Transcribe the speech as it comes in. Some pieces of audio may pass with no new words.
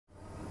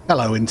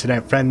Hello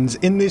internet friends,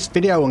 in this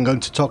video I'm going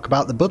to talk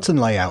about the button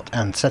layout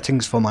and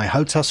settings for my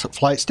HOTAS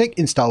flight stick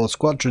in Star Wars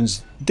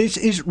Squadrons. This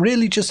is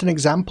really just an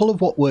example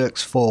of what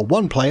works for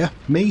one player,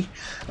 me,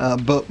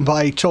 but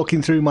by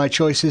talking through my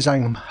choices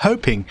I'm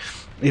hoping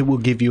it will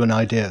give you an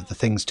idea of the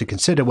things to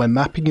consider when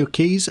mapping your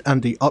keys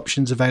and the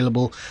options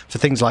available for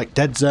things like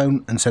dead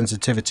zone and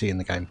sensitivity in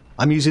the game.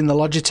 I'm using the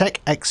Logitech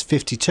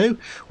X52,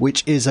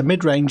 which is a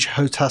mid-range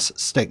HOTAS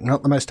stick,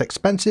 not the most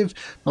expensive,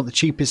 not the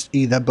cheapest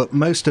either, but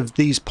most of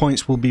these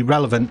points will be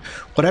relevant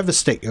whatever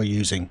stick you're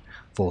using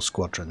for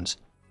Squadrons.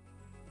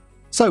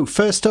 So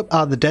first up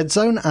are the dead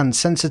zone and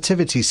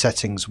sensitivity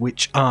settings,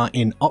 which are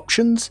in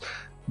options,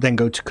 then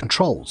go to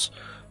controls.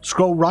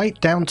 Scroll right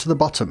down to the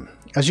bottom.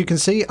 As you can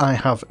see, I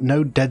have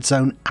no dead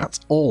zone at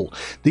all.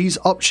 These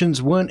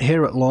options weren't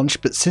here at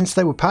launch, but since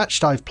they were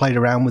patched, I've played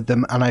around with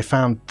them and I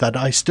found that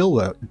I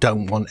still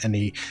don't want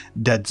any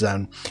dead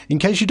zone. In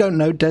case you don't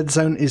know, dead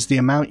zone is the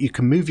amount you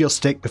can move your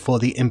stick before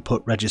the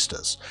input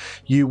registers.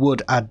 You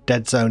would add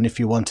dead zone if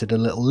you wanted a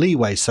little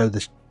leeway so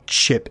the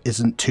ship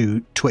isn't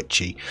too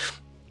twitchy.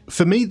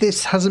 For me,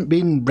 this hasn't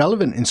been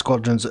relevant in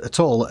Squadrons at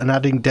all, and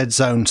adding dead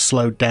zone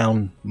slowed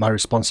down my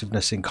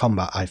responsiveness in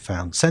combat, I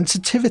found.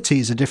 Sensitivity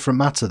is a different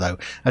matter though.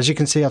 As you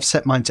can see, I've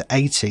set mine to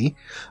 80,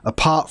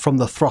 apart from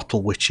the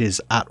throttle, which is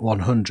at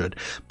 100.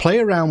 Play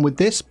around with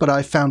this, but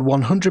I found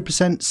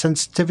 100%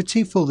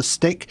 sensitivity for the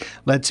stick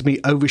led to me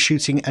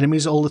overshooting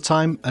enemies all the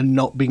time and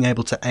not being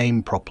able to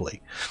aim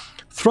properly.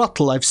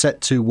 Throttle I've set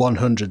to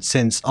 100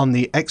 since on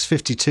the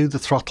X52 the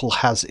throttle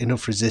has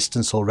enough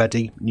resistance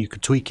already. You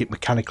could tweak it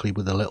mechanically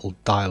with a little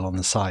dial on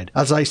the side.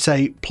 As I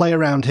say, play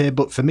around here,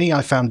 but for me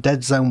I found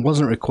dead zone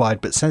wasn't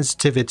required, but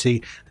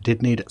sensitivity I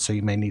did need it, so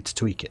you may need to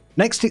tweak it.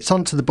 Next it's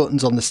on to the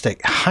buttons on the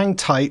stick. Hang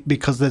tight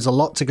because there's a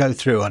lot to go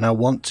through and I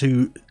want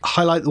to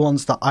highlight the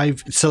ones that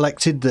I've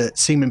selected that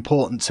seem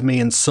important to me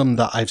and some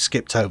that I've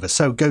skipped over.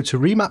 So go to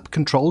remap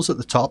controls at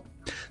the top,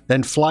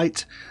 then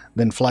flight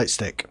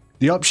stick.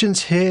 The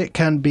options here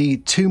can be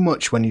too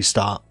much when you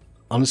start.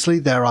 Honestly,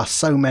 there are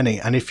so many,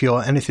 and if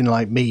you're anything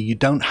like me, you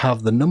don't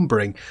have the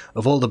numbering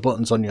of all the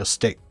buttons on your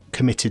stick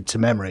committed to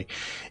memory.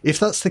 If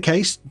that's the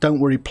case,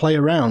 don't worry, play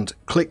around.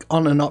 Click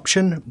on an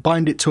option,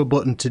 bind it to a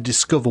button to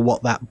discover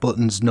what that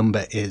button's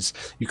number is.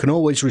 You can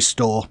always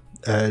restore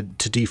to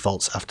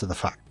defaults after the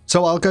fact.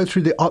 So I'll go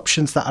through the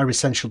options that are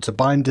essential to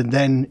bind, and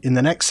then in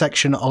the next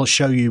section I'll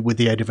show you with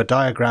the aid of a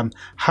diagram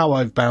how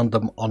I've bound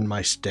them on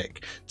my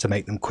stick to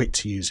make them quick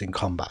to use in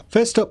combat.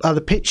 First up are the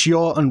pitch,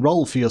 yaw and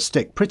roll for your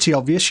stick. Pretty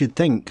obvious, you'd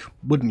think,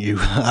 wouldn't you?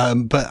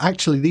 But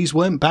actually these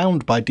weren't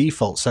bound by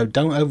default, so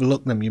don't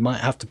overlook them. You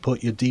might have to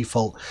put your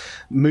default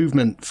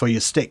movement for your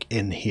stick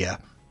in here.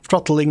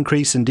 Throttle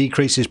increase and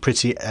decrease is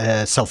pretty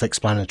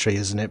self-explanatory,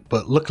 isn't it?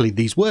 But luckily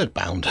these were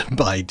bound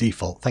by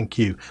default. Thank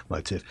you,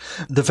 Motive.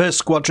 The first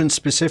Squadron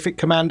specific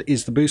command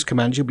is the boost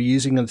command. You'll be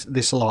using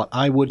this a lot.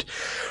 I would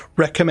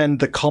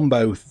recommend the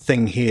combo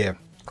thing here.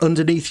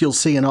 Underneath you'll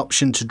see an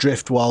option to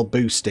drift while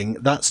boosting.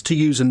 That's to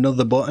use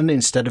another button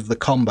instead of the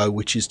combo,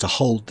 which is to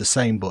hold the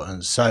same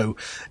buttons. So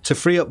to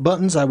free up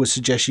buttons I would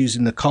suggest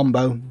using the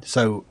combo.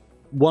 So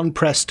one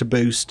press to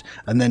boost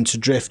and then to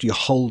drift you're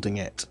holding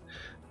it.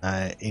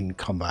 In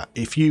combat.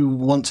 If you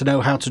want to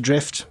know how to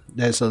drift,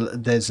 there's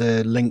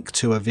a link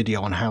to a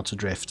video on how to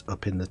drift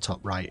up in the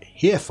top right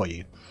here for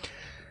you.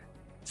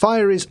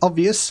 Fire is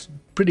obvious,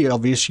 pretty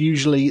obvious.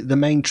 Usually the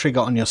main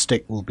trigger on your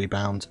stick will be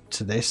bound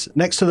to this.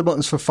 Next to the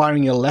buttons for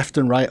firing your left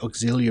and right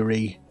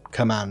auxiliary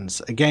commands.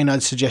 Again,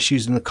 I'd suggest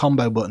using the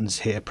combo buttons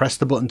here. Press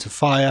the button to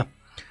fire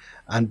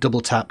and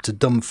double tap to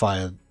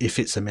dumbfire if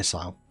it's a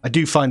missile. I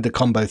do find the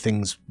combo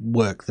things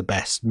work the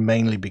best,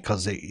 mainly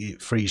because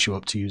it frees you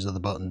up to use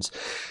other buttons.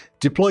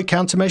 Deploy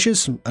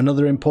countermeasures,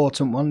 another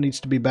important one, needs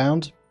to be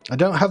bound. I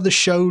don't have the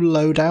show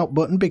loadout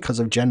button because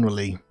I've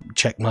generally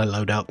checked my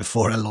loadout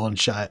before I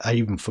launch. I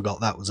even forgot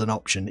that was an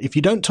option. If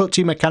you don't talk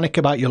to your mechanic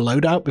about your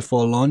loadout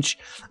before launch,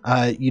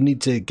 you need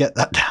to get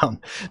that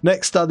down.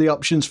 Next are the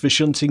options for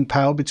shunting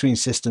power between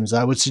systems.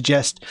 I would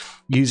suggest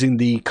using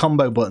the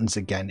combo buttons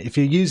again. If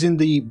you're using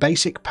the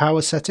basic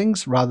power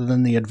settings rather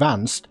than the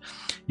advanced,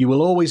 you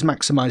will always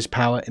maximize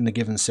power in the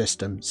given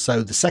system.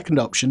 So the second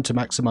option to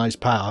maximize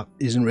power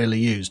isn't really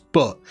used,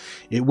 but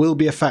it will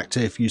be a factor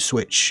if you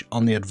switch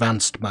on the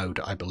advanced mode,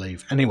 I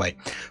believe. Anyway,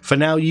 for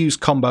now use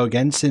combo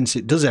again since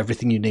it does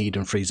everything you need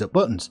and frees up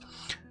buttons.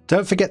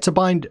 Don't forget to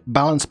bind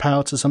balance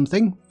power to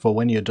something for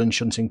when you're done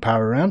shunting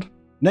power around.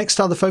 Next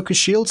are the focus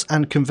shields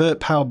and convert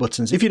power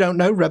buttons. If you don't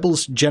know,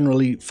 Rebels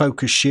generally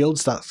focus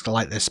shields. That's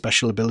like their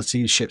special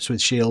ability, ships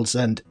with shields,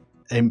 and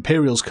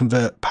Imperials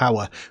convert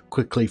power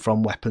quickly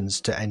from weapons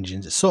to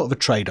engines. It's sort of a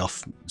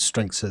trade-off,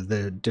 strengths of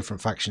the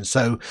different factions.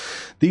 So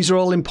these are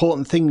all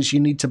important things you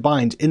need to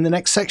bind. In the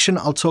next section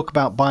I'll talk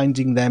about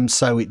binding them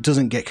so it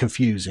doesn't get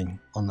confusing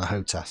on the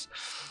HOTAS.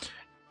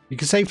 You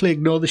can safely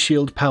ignore the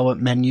shield power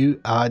menu.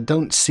 I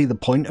don't see the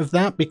point of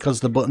that because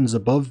the buttons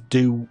above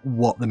do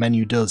what the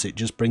menu does. It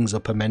just brings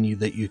up a menu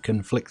that you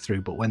can flick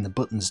through, but when the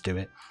buttons do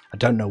it, I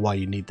don't know why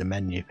you need the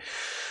menu.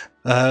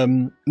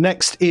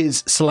 Next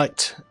is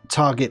select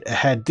target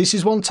ahead. This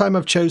is one time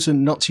I've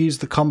chosen not to use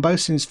the combo,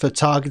 since for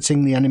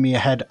targeting the enemy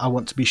ahead, I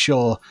want to be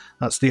sure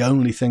that's the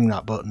only thing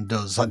that button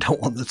does. I don't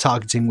want the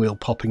targeting wheel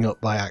popping up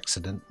by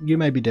accident. You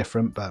may be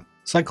different, but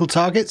cycle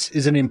targets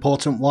is an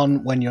important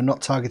one. When you're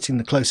not targeting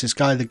the closest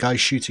guy, the guy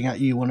shooting at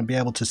you, you want to be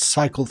able to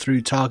cycle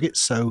through targets,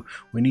 so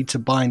we need to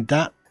bind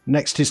that.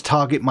 Next is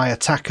target my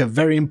attacker,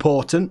 very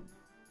important.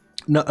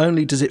 Not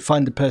only does it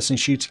find the person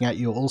shooting at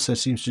you, it also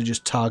seems to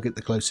just target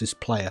the closest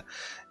player.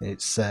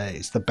 It's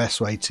the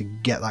best way to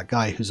get that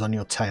guy who's on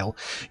your tail.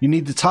 You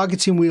need the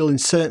targeting wheel in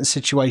certain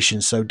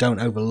situations, so don't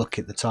overlook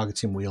it, the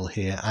targeting wheel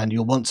here. And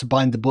you'll want to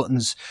bind the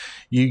buttons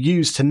you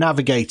use to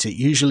navigate it.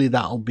 Usually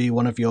that'll be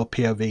one of your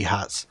POV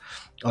hats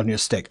on your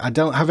stick. I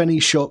don't have any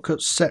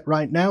shortcuts set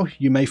right now.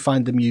 You may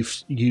find them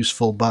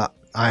useful, but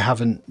I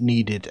haven't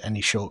needed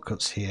any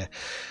shortcuts here.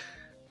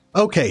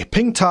 Okay,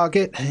 ping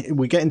target,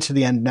 we're getting to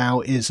the end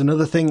now, is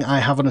another thing I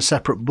have on a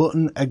separate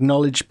button.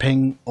 Acknowledge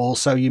ping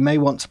also. You may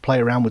want to play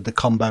around with the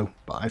combo,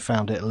 but I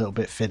found it a little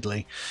bit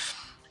fiddly.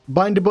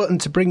 Bind a button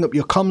to bring up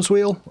your comms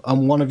wheel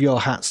and one of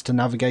your hats to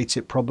navigate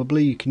it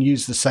probably. You can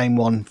use the same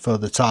one for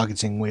the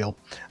targeting wheel.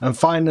 And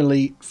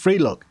finally, free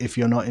look if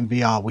you're not in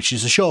VR, which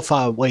is a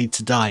surefire way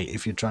to die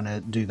if you're trying to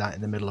do that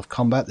in the middle of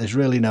combat. There's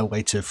really no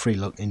way to free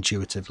look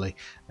intuitively.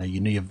 You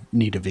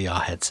need a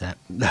VR headset.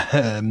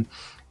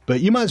 But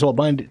you might as well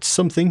bind it to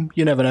something,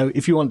 you never know.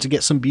 If you want to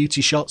get some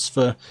beauty shots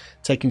for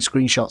taking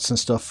screenshots and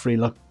stuff, free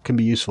look can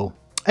be useful.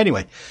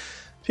 Anyway,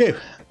 phew,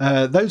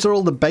 those are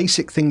all the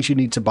basic things you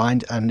need to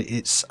bind, and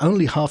it's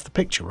only half the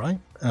picture, right?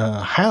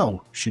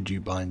 How should you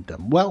bind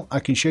them? Well, I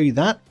can show you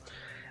that,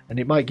 and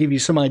it might give you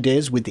some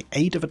ideas with the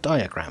aid of a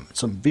diagram,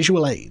 some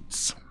visual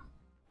aids.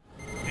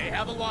 They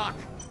have a lock.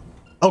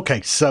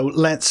 Okay, so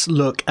let's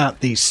look at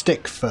the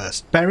stick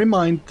first. Bear in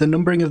mind the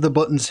numbering of the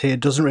buttons here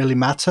doesn't really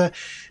matter,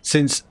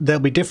 since they'll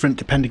be different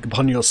depending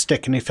upon your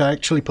stick, and if I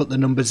actually put the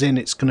numbers in,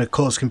 it's going to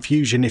cause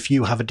confusion if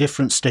you have a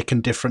different stick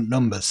and different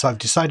numbers, so I've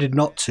decided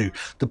not to.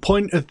 The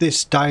point of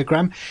this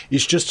diagram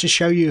is just to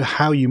show you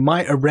how you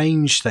might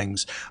arrange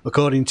things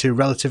according to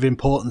relative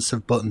importance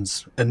of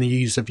buttons and the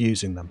ease of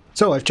using them.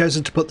 So I've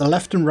chosen to put the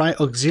left and right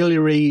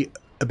auxiliary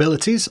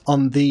abilities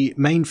on the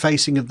main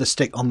facing of the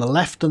stick on the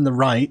left and the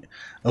right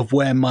of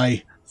where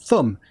my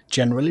thumb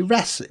generally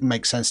rests. It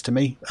makes sense to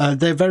me.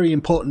 They're very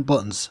important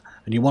buttons,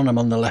 and you want them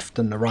on the left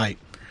and the right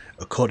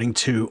according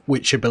to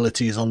which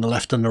ability is on the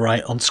left and the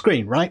right on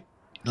screen, right?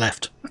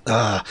 Left.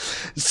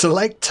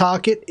 Select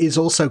target is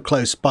also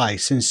close by,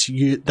 since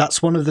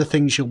that's one of the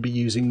things you'll be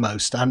using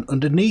most, and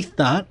underneath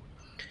that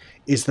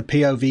is the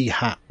POV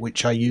hat,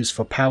 which I use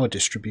for power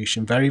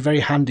distribution. Very, very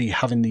handy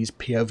having these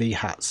POV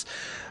hats.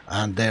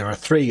 And there are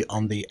 3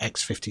 on the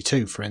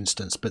X52, for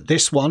instance. But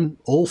this one,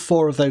 all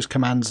 4 of those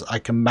commands I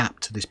can map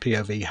to this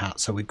POV hat.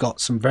 So we've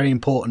got some very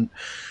important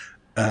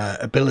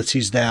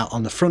abilities there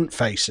on the front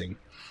facing.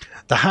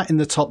 The hat in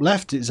the top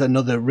left is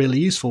another really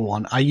useful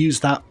one. I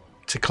use that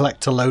to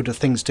collect a load of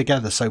things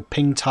together. So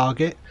ping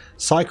target,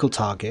 cycle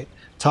target,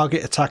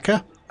 target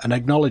attacker, and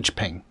acknowledge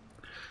ping.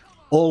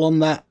 All on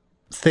that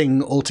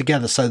thing all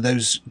together. So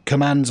those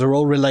commands are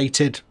all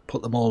related.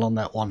 Put them all on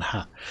that one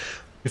hat.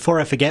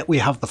 Before I forget, we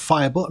have the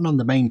fire button on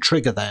the main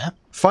trigger there.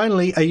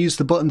 Finally, I use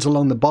the buttons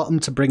along the bottom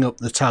to bring up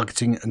the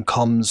targeting and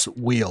comms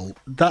wheel.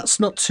 That's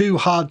not too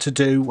hard to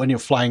do when you're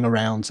flying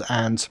around,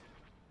 and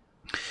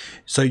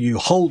so you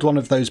hold one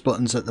of those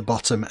buttons at the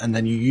bottom and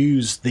then you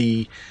use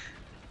the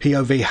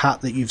POV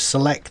hat that you've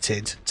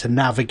selected to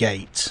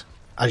navigate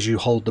as you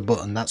hold the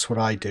button. That's what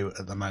I do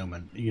at the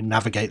moment. You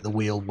navigate the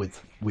wheel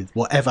with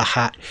whatever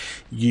hat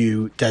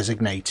you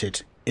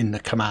designated in the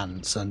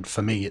commands, and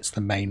for me it's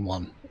the main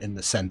one in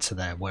the center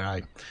there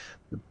where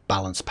the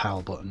balance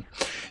power button.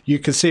 You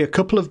can see a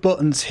couple of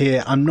buttons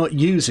here I'm not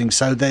using,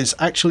 so there's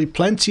actually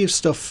plenty of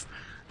stuff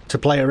to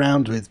play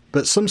around with,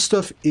 but some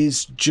stuff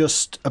is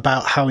just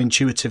about how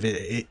intuitive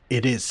it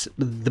is.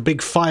 The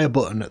big fire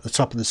button at the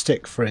top of the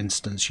stick, for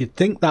instance, you'd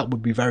think that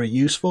would be very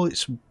useful.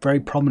 It's a very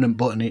prominent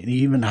button. It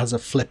even has a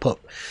flip up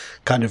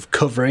kind of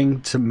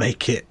covering to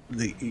make it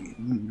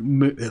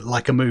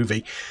like a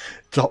movie,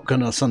 Top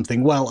Gun or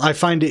something. Well, I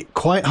find it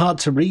quite hard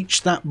to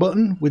reach that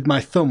button with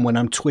my thumb when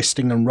I'm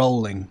twisting and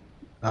rolling,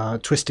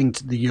 twisting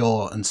to the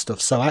yaw and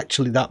stuff. So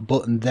actually that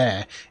button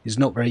there is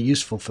not very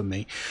useful for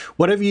me.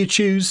 Whatever you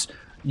choose,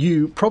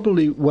 you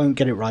probably won't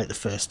get it right the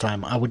first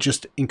time. I would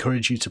just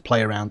encourage you to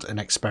play around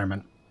and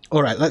experiment.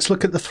 Alright, let's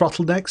look at the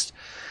throttle next.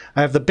 I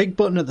have the big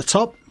button at the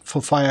top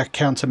for fire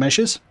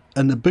countermeasures,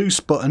 and the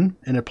boost button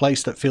in a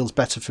place that feels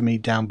better for me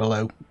down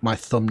below. My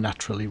thumb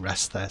naturally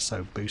rests there,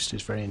 so boost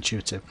is very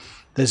intuitive.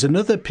 There's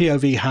another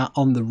POV hat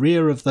on the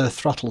rear of the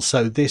throttle,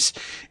 so this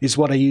is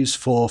what I use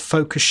for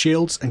focus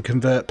shields and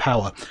convert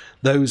power.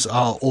 Those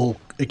are all,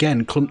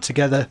 again, clumped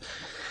together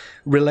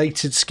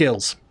related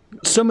skills.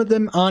 Some of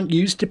them aren't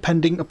used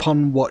depending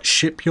upon what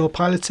ship you're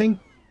piloting,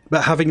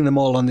 but having them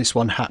all on this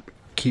one hat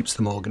keeps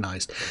them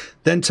organized.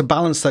 Then to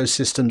balance those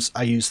systems,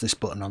 I use this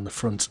button on the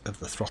front of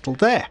the throttle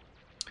there.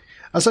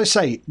 As I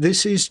say,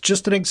 this is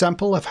just an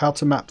example of how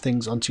to map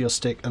things onto your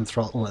stick and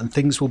throttle, and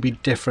things will be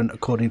different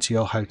according to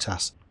your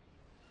HOTAS.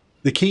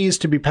 The key is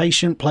to be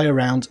patient, play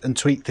around and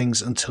tweak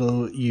things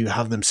until you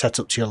have them set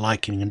up to your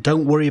liking, and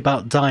don't worry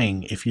about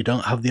dying if you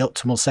don't have the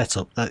optimal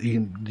setup. That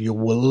you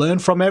will learn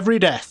from every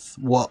death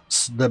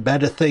what's the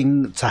better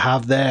thing to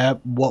have there,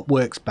 what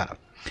works better.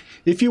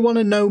 If you want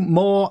to know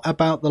more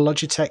about the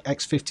Logitech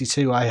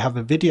X52, I have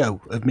a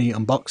video of me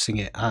unboxing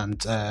it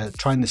and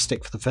trying the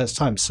stick for the first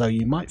time, so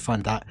you might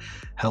find that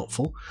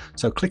helpful.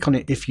 So click on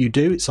it if you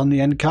do, it's on the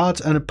end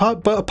card. And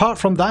apart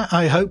from that,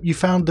 I hope you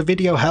found the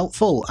video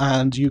helpful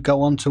and you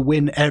go on to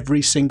win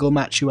every single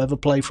match you ever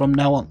play from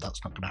now on.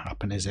 That's not going to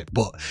happen, is it?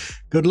 But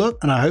good luck,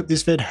 and I hope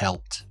this vid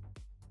helped.